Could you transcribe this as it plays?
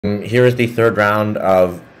Here is the third round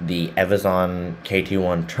of the Evizone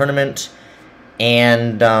KT1 tournament,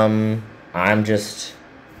 and I'm just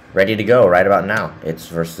ready to go right about now. It's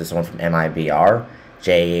versus this one from MIBR,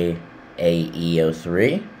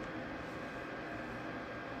 JAEO3.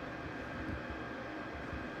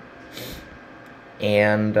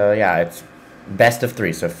 And yeah, it's best of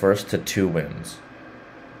 3, so first to 2 wins.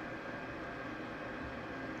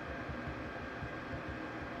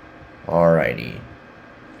 Alrighty.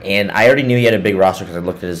 And I already knew he had a big roster because I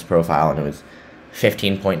looked at his profile and it was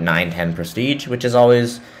 15.910 prestige, which is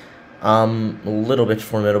always a little bit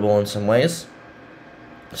formidable in some ways.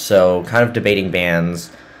 So kind of debating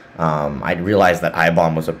bans. I realized that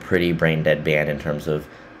I-Bomb was a pretty brain-dead ban in terms of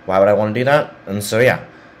why would I want to do that? And so yeah,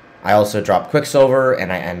 I also dropped Quicksilver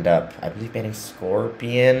and I end up, I believe, banning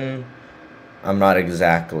Scorpion. I'm not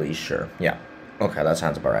exactly sure. Yeah, okay, that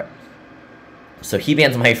sounds about right. So he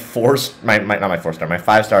bans my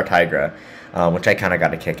 5-star Tigra, which I kind of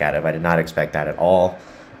got a kick out of. I did not expect that at all.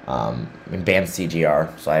 And bans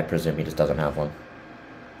CGR, so I presume he just doesn't have one.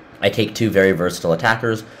 I take 2 very versatile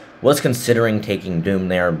attackers. Was considering taking Doom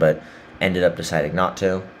there, but ended up deciding not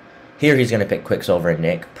to. Here he's going to pick Quicksilver and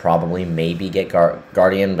Nick, probably maybe get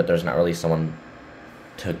Guardian, but there's not really someone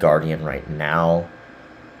to Guardian right now.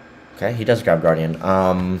 Okay, he does grab Guardian.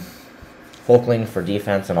 Hulkling for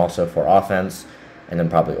defense and also for offense, and then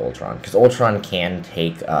probably Ultron, because Ultron can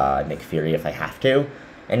take Nick Fury if I have to,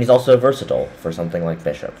 and he's also versatile for something like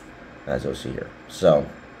Bishop, as you'll see here. So,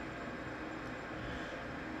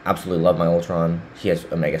 absolutely love my Ultron. He has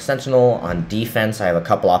Omega Sentinel. On defense, I have a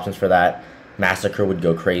couple options for that. Massacre would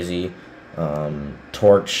go crazy,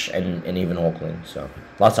 Torch, and even Hulkling. So,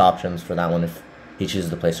 lots of options for that one if he chooses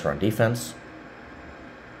to place her on defense.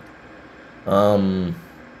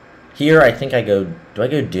 Here, I think I go... Do I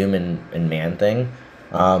go Doom and Man-Thing?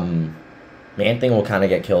 Man-Thing will kind of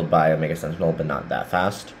get killed by Omega Sentinel, but not that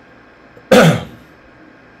fast. I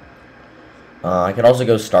could also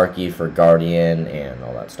go Starkey for Guardian and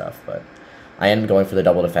all that stuff, but I ended up going for the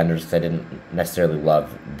double defenders because I didn't necessarily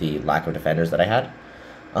love the lack of defenders that I had.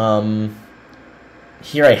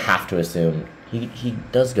 Here, I have to assume... He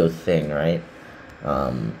does go Thing, right?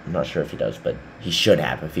 I'm not sure if he does, but he should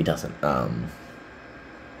have if he doesn't.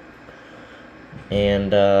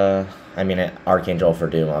 I mean, Archangel for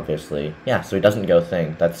Doom, obviously. Yeah, so he doesn't go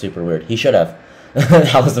Thing. That's super weird. He should have.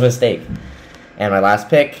 That was a mistake. And my last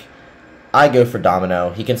pick, I go for Domino.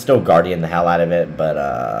 He can still Guardian the hell out of it,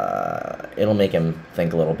 but it'll make him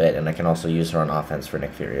think a little bit, and I can also use her on offense for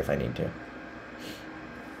Nick Fury if I need to.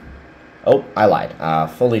 Oh, I lied.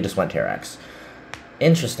 Fully just went Terrax.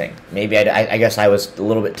 Interesting. Maybe I guess I was a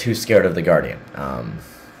little bit too scared of the Guardian.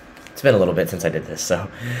 It's been a little bit since I did this, so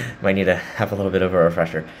might need to have a little bit of a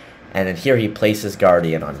refresher. And then here he places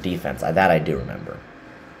Guardian on defense. That I do remember.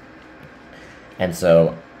 And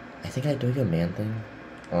so, I think I do go Man-Thing.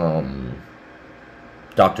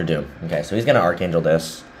 Dr. Doom. Okay, so he's going to Archangel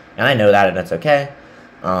this. And I know that, and that's okay.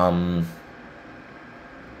 I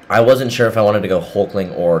wasn't sure if I wanted to go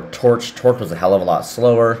Hulkling or Torch. Torch was a hell of a lot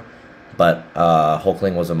slower, but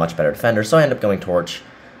Hulkling was a much better defender, so I ended up going Torch.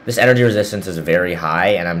 This energy resistance is very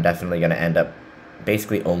high, and I'm definitely going to end up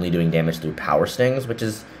basically only doing damage through power stings, which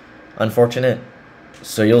is unfortunate.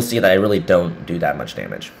 So you'll see that I really don't do that much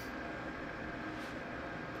damage.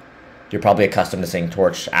 You're probably accustomed to seeing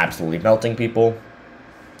Torch absolutely melting people.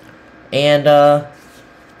 And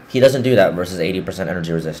he doesn't do that versus 80%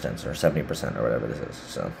 energy resistance, or 70%, or whatever this is.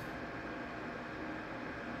 So,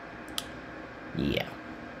 yeah.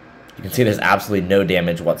 You can see there's absolutely no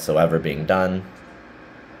damage whatsoever being done.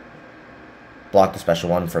 Block the special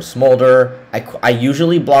one for Smolder. I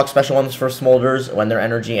usually block special ones for Smolders when they're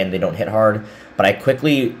energy and they don't hit hard, but I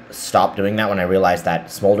quickly stopped doing that when I realized that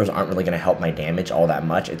Smolders aren't really going to help my damage all that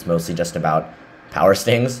much. It's mostly just about power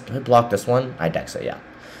stings. Do I block this one? I dex it, yeah.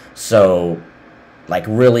 So, like,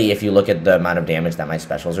 really, if you look at the amount of damage that my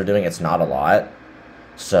specials are doing, it's not a lot.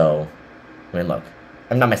 So, I mean, look.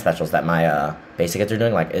 I'm not my specials, that my basic hits are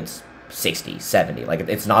doing, like, it's 60, 70. Like,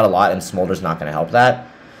 it's not a lot, and Smolder's not going to help that.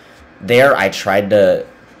 There, I tried to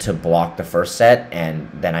block the first set, and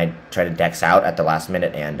then I tried to dex out at the last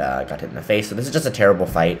minute and got hit in the face. So this is just a terrible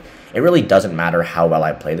fight. It really doesn't matter how well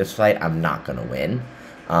I play this fight. I'm not going to win.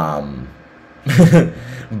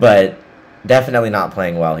 But definitely not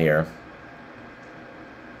playing well here.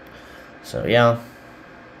 So, yeah.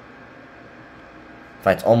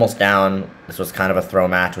 Fight's almost down. This was kind of a throw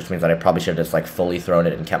match, which means that I probably should have just, like, fully thrown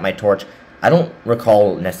it and kept my Torch. I don't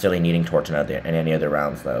recall necessarily needing Torch in any other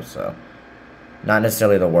rounds, though, so... Not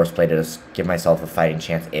necessarily the worst play to just give myself a fighting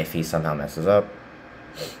chance if he somehow messes up.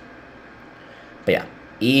 But yeah,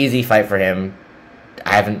 easy fight for him.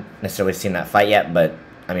 I haven't necessarily seen that fight yet, but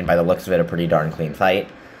I mean, by the looks of it, a pretty darn clean fight.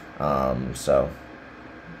 So,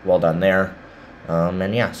 well done there.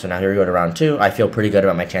 And yeah, so now here we go to round 2. I feel pretty good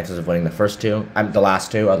about my chances of winning the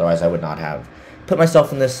last two. Otherwise, I would not have put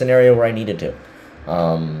myself in this scenario where I needed to.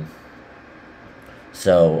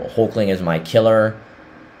 So Hulkling is my killer.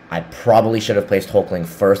 I probably should have placed Hulkling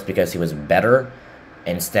first because he was better.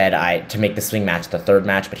 Instead, to make the swing match the third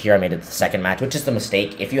match, but here I made it the second match, which is the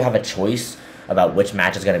mistake. If you have a choice about which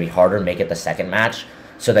match is going to be harder, make it the second match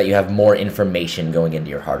so that you have more information going into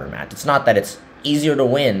your harder match. It's not that it's easier to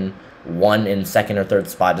win one in second or third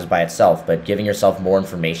spot just by itself, but giving yourself more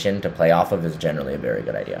information to play off of is generally a very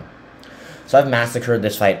good idea. So I've massacred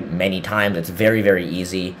this fight many times. It's very, very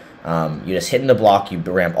easy. You just hit in the block, you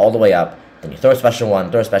ramp all the way up, then you throw a special 1,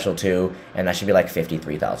 throw a special 2, and that should be like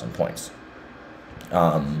 53,000 points.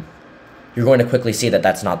 You're going to quickly see that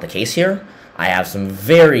that's not the case here. I have some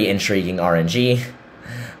very intriguing RNG.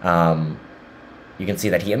 You can see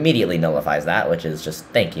that he immediately nullifies that, which is just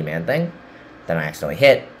thank you, man thing. Then I accidentally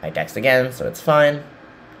hit, I dex again, so it's fine.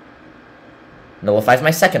 Nullifies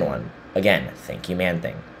my second one. Again, thank you, man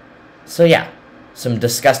thing. So yeah, some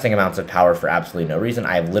disgusting amounts of power for absolutely no reason.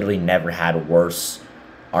 I've literally never had worse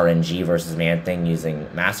RNG versus man thing using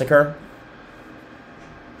Massacre.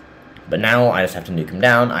 But now I just have to nuke him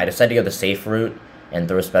down. I decided to go the safe route and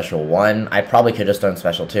throw a special 1. I probably could have just done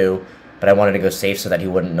special 2, but I wanted to go safe so that he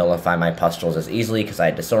wouldn't nullify my pustules as easily because I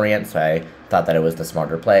had Disorient, so I thought that it was the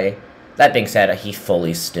smarter play. That being said, he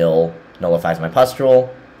fully still nullifies my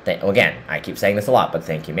pustule. Again, I keep saying this a lot, but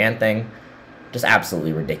thank you, man thing. Just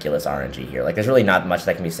absolutely ridiculous RNG here. Like, there's really not much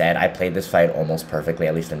that can be said. I played this fight almost perfectly,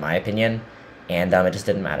 at least in my opinion, and it just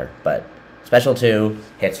didn't matter. But special 2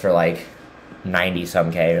 hits for like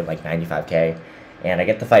 90-some K, or like 95K, and I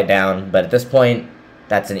get the fight down. But at this point,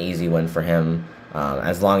 that's an easy win for him.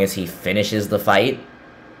 As long as he finishes the fight,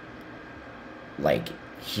 like,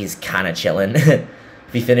 he's kind of chilling.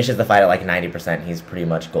 If he finishes the fight at like 90%, he's pretty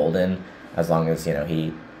much golden, as long as, you know,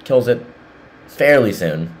 he kills it fairly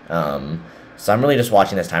soon. So I'm really just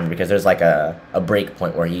watching this timer because there's like a break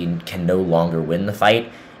point where he can no longer win the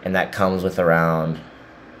fight, and that comes with around,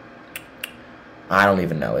 I don't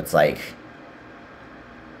even know, it's like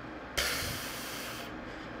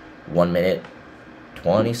 1 minute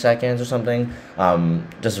 20 seconds or something.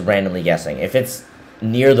 Just randomly guessing. If it's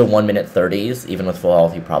near the 1 minute 30s, even with full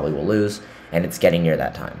health, he probably will lose, and it's getting near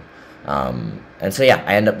that time. And so yeah,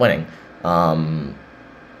 I end up winning.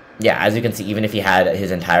 Yeah, as you can see, even if he had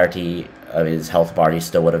his entirety of his health bar, he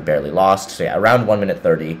still would have barely lost. So yeah, around 1 minute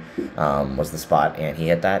 30 was the spot, and he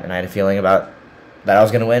hit that, and I had a feeling about that I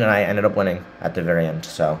was going to win, and I ended up winning at the very end.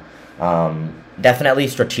 So definitely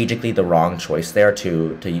strategically the wrong choice there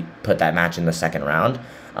to put that match in the second round,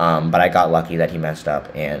 but I got lucky that he messed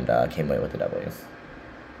up and came away with the W.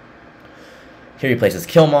 Here he places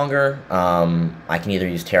Killmonger. I can either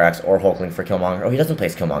use Terrax or Hulkling for Killmonger. Oh, he doesn't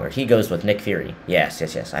place Killmonger. He goes with Nick Fury.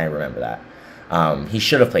 Yes, I remember that. He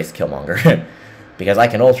should have placed Killmonger because I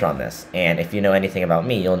can Ultron this. And if you know anything about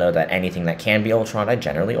me, you'll know that anything that can be Ultron, I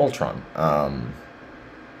generally Ultron.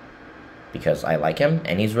 Because I like him,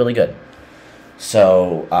 and he's really good.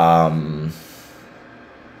 So,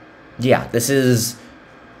 yeah, this is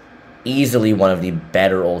easily one of the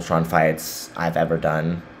better Ultron fights I've ever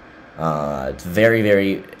done. It's very,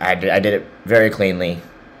 very, I did it very cleanly,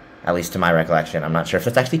 at least to my recollection. I'm not sure if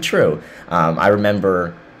it's actually true. I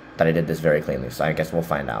remember that I did this very cleanly, so I guess we'll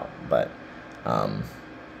find out. But,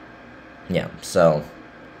 yeah, so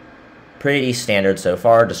pretty standard so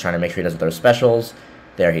far, just trying to make sure he doesn't throw specials.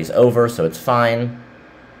 There, he's over, so it's fine.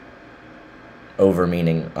 Over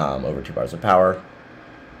meaning over 2 bars of power.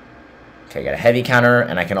 Okay, I got a heavy counter,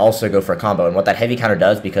 and I can also go for a combo. And what that heavy counter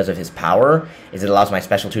does, because of his power, is it allows my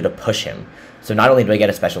special 2 to push him. So not only do I get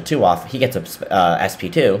a special 2 off, he gets a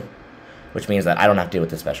SP2, which means that I don't have to deal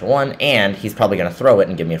with the special 1, and he's probably going to throw it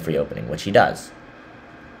and give me a free opening, which he does.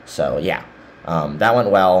 So, yeah, that went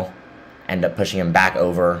well. End up pushing him back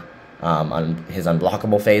over on his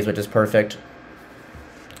unblockable phase, which is perfect.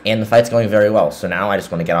 And the fight's going very well. So now I just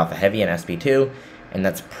want to get off a heavy and SP2, and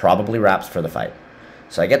that's probably wraps for the fight.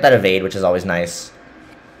 So I get that evade, which is always nice.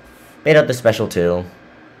 Bait out the special 2.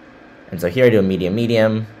 And so here I do a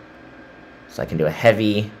medium. So I can do a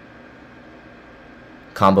heavy.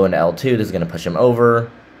 Combo into L2. This is going to push him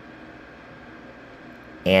over.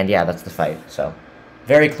 And yeah, that's the fight. So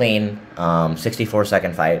very clean.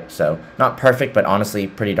 64-second fight. So not perfect, but honestly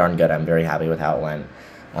pretty darn good. I'm very happy with how it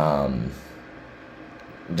went.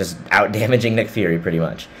 Just out-damaging Nick Fury, pretty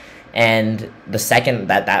much. And the second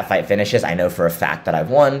that fight finishes, I know for a fact that I've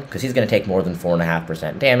won, because he's going to take more than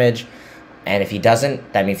 4.5% damage. And if he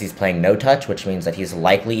doesn't, that means he's playing no touch, which means that he's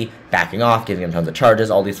likely backing off, giving him tons of charges,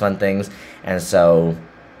 all these fun things. And so,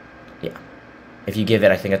 yeah. If you give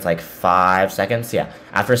it, I think it's like 5 seconds. Yeah.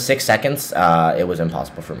 After 6 seconds, it was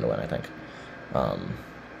impossible for him to win, I think.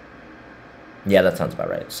 Yeah, that sounds about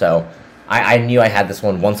right. So, I knew I had this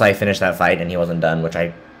one once I finished that fight and he wasn't done, which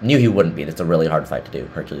I knew he wouldn't be. It's a really hard fight to do,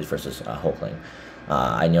 Hercules versus Hulkling.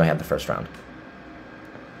 I knew I had the first round.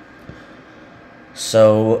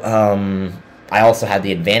 So, I also had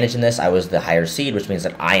the advantage in this. I was the higher seed, which means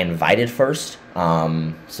that I invited first.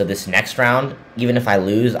 So this next round, even if I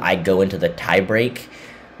lose, I go into the tiebreak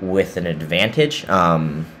with an advantage.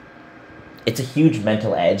 It's a huge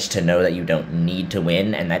mental edge to know that you don't need to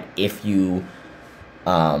win, and that if you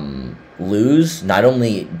lose, not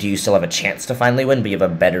only do you still have a chance to finally win, but you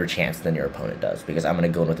have a better chance than your opponent does, because I'm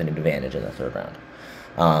going to go in with an advantage in the third round.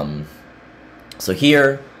 So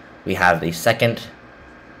here we have the second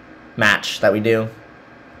match that we do.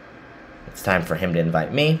 It's time for him to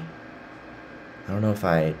invite me. I don't know if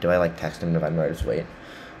do I like text him to invite me or just wait.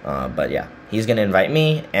 But yeah, he's going to invite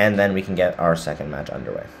me, and then we can get our second match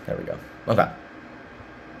underway. There we go. Okay.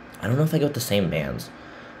 I don't know if I go with the same bands.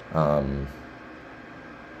 Let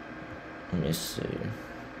me see.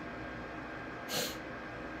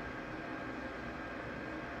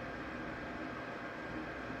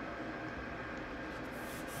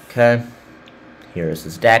 Okay. Here is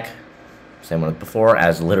his deck. Same one as before,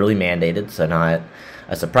 as literally mandated, so not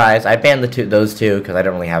a surprise. I banned those two because I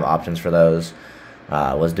don't really have options for those.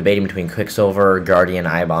 Was debating between Quicksilver, Guardian,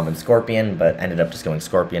 Eye-Bomb, and Scorpion, but ended up just going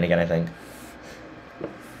Scorpion again, I think.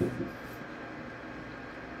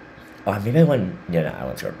 Oh, maybe I went... Yeah, no, I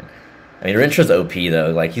went Scorpion. I mean, Rintra's OP,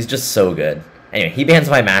 though. Like, he's just so good. Anyway, he bans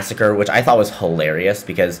my Massacre, which I thought was hilarious,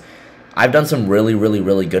 because I've done some really, really,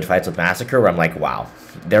 really good fights with Massacre where I'm like, wow,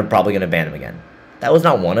 they're probably going to ban him again. That was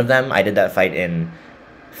not one of them. I did that fight in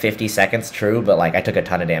 50 seconds, true, but like I took a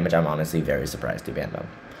ton of damage. I'm honestly very surprised he banned him.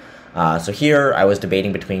 So here I was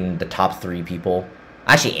debating between the top 3 people,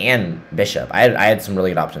 actually, and Bishop. I had some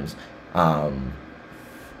really good options. Actually,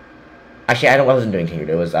 I wasn't doing King.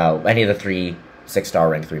 It was any of the 3 6-star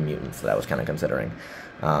rank 3 mutants that I was kind of considering.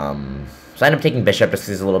 So I ended up taking Bishop just because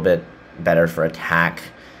he's a little bit better for attack.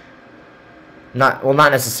 Not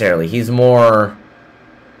necessarily. He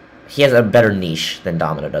has a better niche than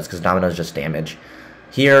Domino does, because Domino is just damage.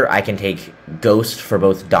 Here, I can take Ghost for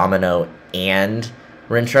both Domino and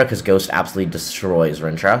Rintra, because Ghost absolutely destroys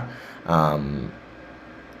Rintra.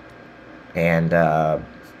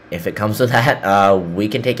 If it comes to that, we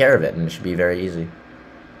can take care of it, and it should be very easy.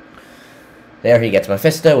 There he gets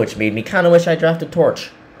Mephisto, which made me kind of wish I drafted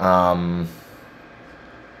Torch. A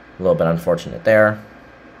little bit unfortunate there.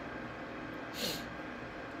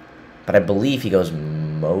 But I believe he goes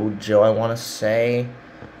Mojo, I want to say.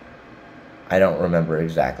 I don't remember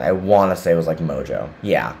exactly. I want to say it was like Mojo.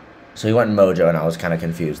 Yeah. So he went Mojo, and I was kind of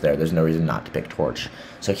confused there. There's no reason not to pick Torch.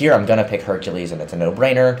 So here I'm going to pick Hercules, and it's a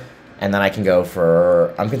no-brainer. And then I can go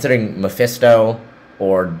for... I'm considering Mephisto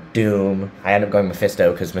or Doom. I end up going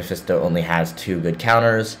Mephisto because Mephisto only has 2 good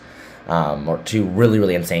counters. Or 2 really,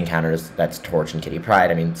 really insane counters. That's Torch and Kitty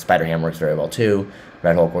Pryde. I mean, Spider-Ham works very well too.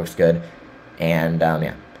 Red Hulk works good. And,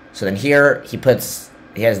 yeah. So then here, he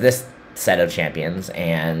has this set of champions,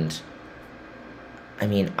 and I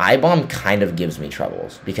mean, Eye-Bomb kind of gives me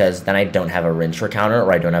troubles, because then I don't have a Rintra counter,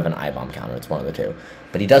 or I don't have an Eye-Bomb counter. It's one of the two.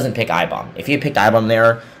 But he doesn't pick Eye-Bomb. If he had picked Eye-Bomb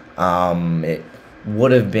there, it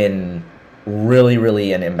would have been really,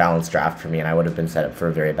 really an imbalanced draft for me, and I would have been set up for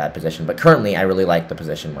a very bad position. But currently, I really like the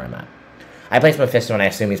position where I'm at. I placed Mephisto, and I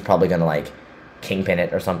assume he's probably going to, like, Kingpin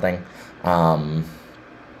it or something.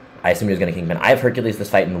 I assume he was going to Kingpin. I have Hercules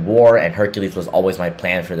this fight in War, and Hercules was always my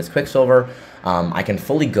plan for this Quicksilver. I can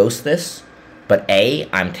fully Ghost this, but A,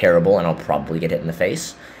 I'm terrible, and I'll probably get hit in the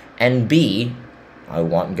face. And B, I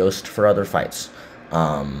want Ghost for other fights.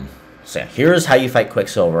 So yeah, here's how you fight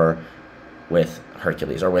Quicksilver with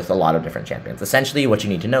Hercules, or with a lot of different champions. Essentially, what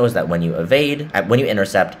you need to know is that when you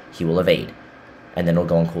intercept, he will evade, and then it'll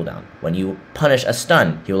go on cooldown. When you punish a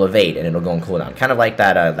stun, he will evade, and it'll go on cooldown. Kind of like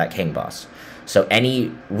that King boss. So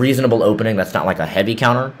any reasonable opening that's not like a heavy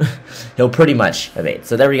counter, he'll pretty much evade.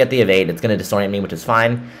 So there we get the evade. It's going to disorient me, which is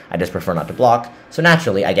fine. I just prefer not to block. So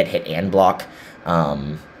naturally, I get hit and block.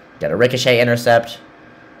 Get a ricochet intercept.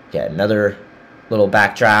 Get another little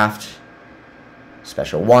backdraft.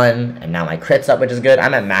 Special 1. And now my crit's up, which is good.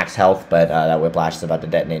 I'm at max health, but that whiplash is about to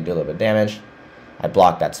detonate and do a little bit of damage. I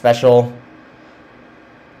block that special.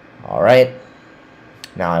 Alright.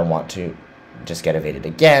 Now I want to just get evaded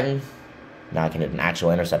again. Now I can hit an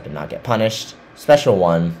actual intercept and not get punished. Special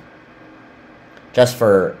 1. Just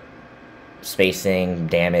for spacing,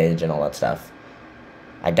 damage, and all that stuff.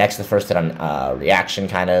 I dexed the first hit on reaction,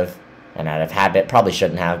 kind of, and out of habit. Probably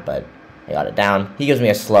shouldn't have, but I got it down. He gives me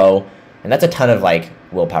a slow, and that's a ton of, like,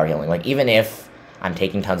 willpower healing. Like, even if I'm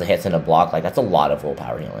taking tons of hits in a block, like, that's a lot of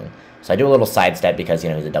willpower healing. So I do a little sidestep because, you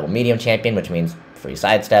know, he's a double medium champion, which means free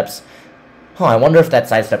sidesteps. Huh, I wonder if that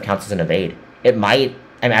sidestep counts as an evade. It might,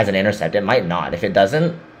 I mean, as an intercept. It might not. If it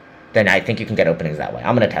doesn't, then I think you can get openings that way.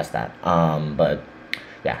 I'm going to test that. But,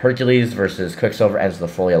 yeah, Hercules versus Quicksilver ends the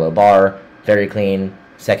full yellow bar. Very clean.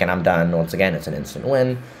 Second, I'm done. Once again, it's an instant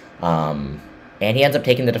win. And he ends up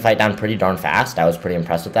taking the fight down pretty darn fast. I was pretty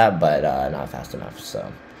impressed with that, but not fast enough.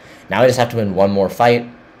 So now I just have to win one more fight.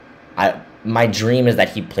 My dream is that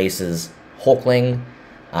he places Hulkling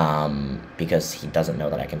because he doesn't know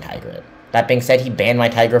that I can Tiger it. That being said, he banned my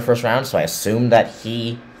Tigra first round, so I assume that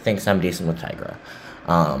he thinks I'm decent with Tigra.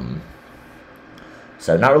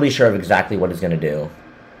 So not really sure of exactly what he's going to do.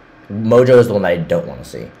 Mojo is the one that I don't want to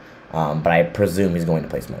see. But I presume he's going to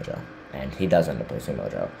place Mojo. And he does end up placing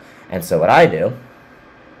Mojo. And so what I do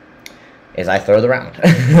is I throw the round.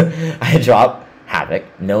 I drop Havoc,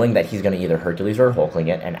 knowing that he's going to either Hercules or Hulkling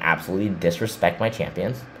it and absolutely disrespect my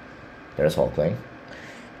champions. There's Hulkling.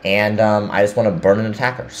 And I just want to burn an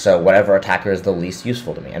attacker. So whatever attacker is the least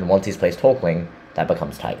useful to me. And once he's placed Hulkling, that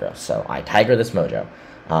becomes Tigra. So I Tiger this Mojo.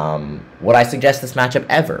 Would I suggest this matchup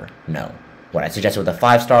ever? No. Would I suggest it with a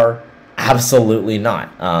 5-star? Absolutely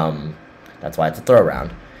not. That's why it's a throw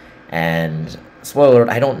round. And spoiler alert,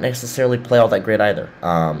 I don't necessarily play all that great either.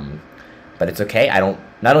 But it's okay.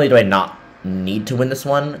 Not only do I not need to win this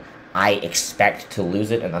one, I expect to lose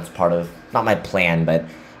it, and that's part of, not my plan, but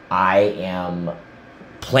I am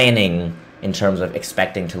planning in terms of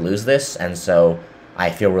expecting to lose this, and so I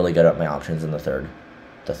feel really good at my options in the third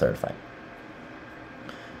fight.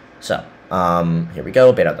 So, here we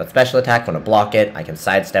go. Bait out that special attack. Want to block it. I can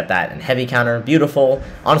sidestep that and heavy counter. Beautiful.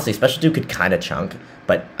 Honestly, special 2 could kind of chunk,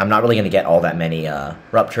 but I'm not really going to get all that many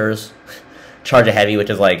ruptures. Charge a heavy, which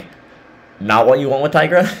is like not what you want with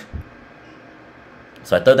Tigra.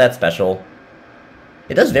 So I throw that special.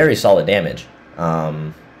 It does very solid damage.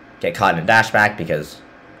 Get caught in a dash back because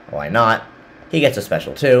why not? He gets a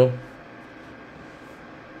special 2.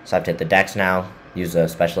 So I have to hit the dex now. Use a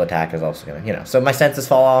special attack is also going to, you know. So my senses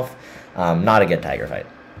fall off. Not a good Tiger fight.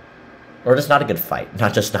 Or just not a good fight.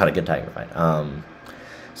 Not just not a good Tiger fight.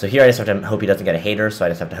 So here I just have to hope he doesn't get a hater. So I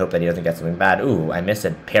just have to hope that he doesn't get something bad. Ooh, I missed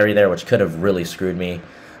a parry there, which could have really screwed me.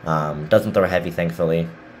 Doesn't throw a heavy, thankfully.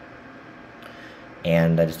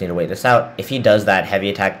 And I just need to wait this out. If he does that heavy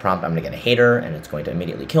attack prompt, I'm going to get a hater, and it's going to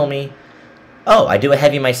immediately kill me. Oh, I do a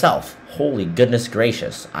heavy myself. Holy goodness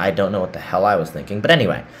gracious. I don't know what the hell I was thinking. But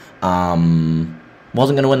anyway, wasn't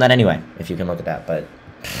going to win that anyway, if you can look at that. But,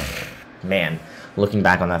 man, looking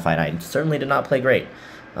back on that fight, I certainly did not play great.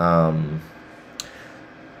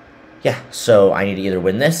 Yeah, so I need to either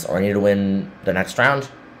win this or I need to win the next round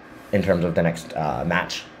in terms of the next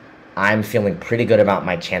match. I'm feeling pretty good about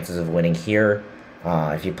my chances of winning here.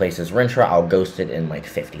 If he places Rintra, I'll ghost it in like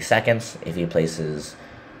 50 seconds. If he places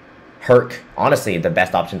Herc, honestly, the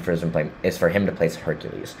best option for him is for him to place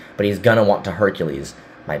Hercules. But he's going to want to Hercules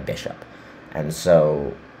my bishop. And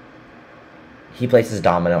so he places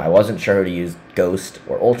Domino. I wasn't sure who to use, Ghost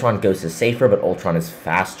or Ultron. Ghost is safer, but Ultron is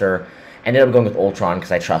faster. Ended up going with Ultron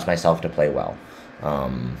because I trust myself to play well.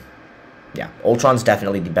 Yeah, Ultron's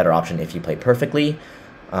definitely the better option if you play perfectly.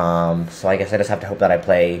 So I guess I just have to hope that I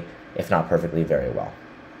play, if not perfectly, very well.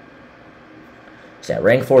 So yeah,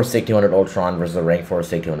 rank 4 Sig 200 Ultron versus the rank 4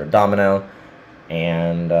 Sig 200 Domino.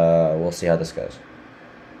 And we'll see how this goes.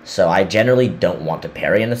 So I generally don't want to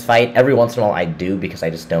parry in this fight. Every once in a while I do because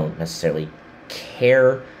I just don't necessarily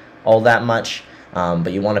care all that much.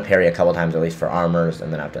 But you want to parry a couple times at least for armors,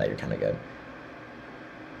 and then after that you're kind of good.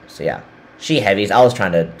 So yeah, she heavies. I was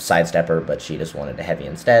trying to sidestep her, but she just wanted to heavy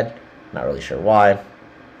instead. Not really sure why.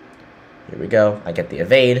 Here we go. I get the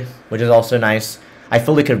evade, which is also nice. I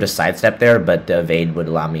fully could have just sidestepped there, but the evade would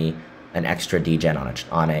allow me an extra degen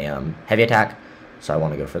on a heavy attack. So I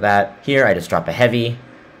want to go for that. Here I just drop a heavy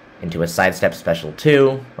into a sidestep special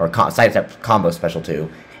 2, or sidestep combo special 2,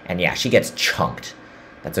 and yeah, she gets chunked.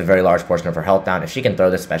 That's a very large portion of her health down. If she can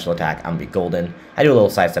throw this special attack, I'm going to be golden. I do a little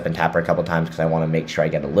sidestep and tap her a couple times because I want to make sure I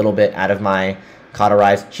get a little bit out of my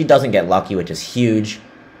cauterize. She doesn't get lucky, which is huge.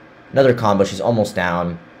 Another combo, she's almost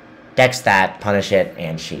down. Dex that, punish it,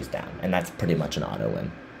 and she's down. And that's pretty much an auto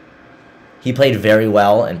win. He played very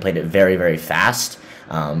well and played it very, very fast,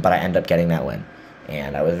 but I end up getting that win.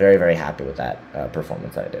 And I was very, very happy with that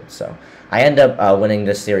performance that I did. So I end up winning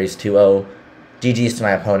this series 2-0. GG's to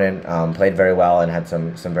my opponent. Played very well and had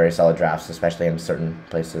some very solid drafts, especially in certain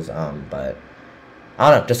places. But I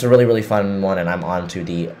don't know, just a really, really fun one, and I'm on to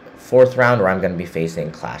the 4th round where I'm going to be facing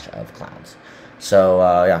Clash of Clans. So,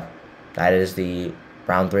 yeah, that is the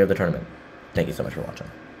round 3 of the tournament. Thank you so much for watching.